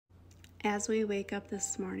As we wake up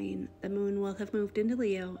this morning, the moon will have moved into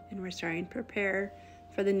Leo, and we're starting to prepare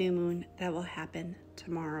for the new moon that will happen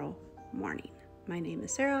tomorrow morning. My name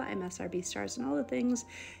is Sarah. I'm SRB Stars and all the things.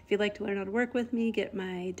 If you'd like to learn how to work with me, get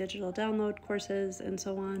my digital download courses and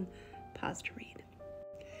so on, pause to read.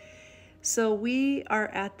 So we are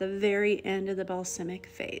at the very end of the balsamic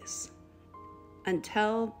phase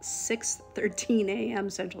until 6:13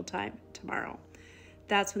 a.m. Central Time tomorrow.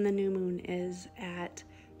 That's when the new moon is at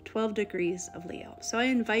 12 degrees of Leo. So I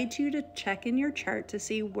invite you to check in your chart to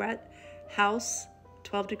see what house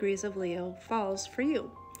 12 degrees of Leo falls for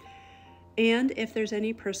you. And if there's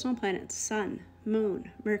any personal planets, Sun,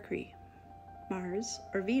 Moon, Mercury, Mars,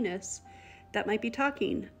 or Venus, that might be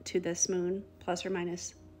talking to this moon plus or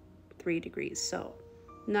minus 3 degrees. So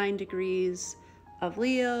 9 degrees of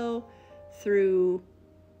Leo through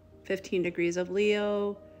 15 degrees of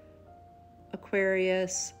Leo,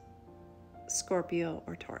 Aquarius, Scorpio,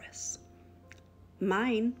 or Taurus.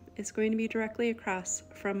 Mine is going to be directly across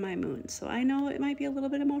from my moon, so I know it might be a little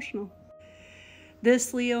bit emotional.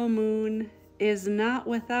 This Leo moon is not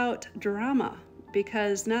without drama,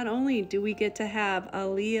 because not only do we get to have a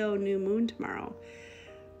Leo new moon tomorrow,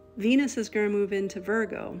 Venus is going to move into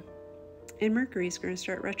Virgo, and Mercury is going to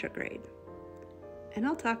start retrograde. And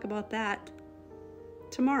I'll talk about that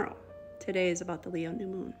tomorrow. Today is about the Leo new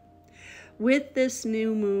moon. With this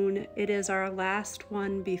new moon, it is our last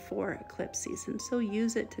one before eclipse season. So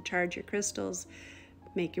use it to charge your crystals,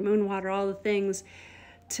 make your moon water, all the things.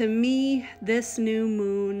 To me, this new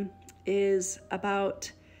moon is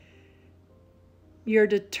about your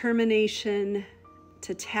determination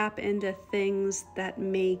to tap into things that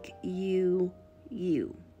make you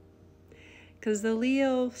you. Because the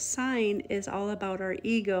Leo sign is all about our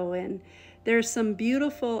ego, and there's some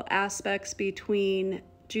beautiful aspects between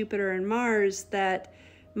Jupiter and Mars that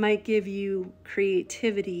might give you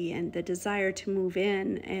creativity and the desire to move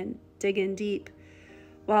in and dig in deep,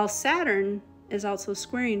 while Saturn is also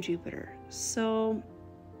squaring Jupiter. So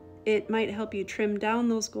it might help you trim down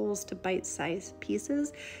those goals to bite-sized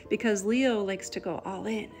pieces, because Leo likes to go all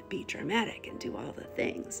in and be dramatic and do all the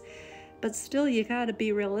things. But still, you gotta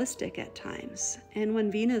be realistic at times. And when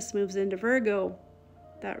Venus moves into Virgo,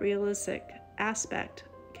 that realistic aspect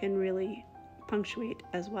can really punctuate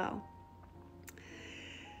as well.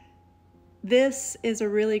 This is a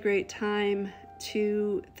really great time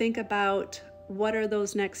to think about what are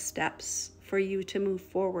those next steps for you to move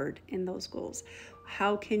forward in those goals.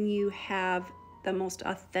 How can you have the most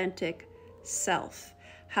authentic self?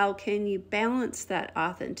 How can you balance that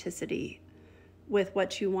authenticity with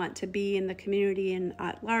what you want to be in the community and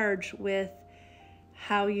at large with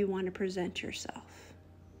how you want to present yourself?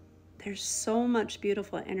 There's so much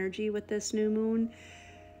beautiful energy with this new moon,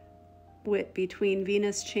 between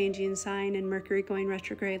Venus changing sign and Mercury going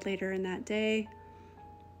retrograde later in that day.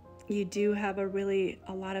 You do have a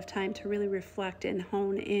lot of time to really reflect and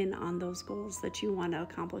hone in on those goals that you want to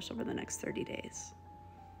accomplish over the next 30 days.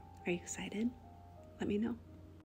 Are you excited? Let me know.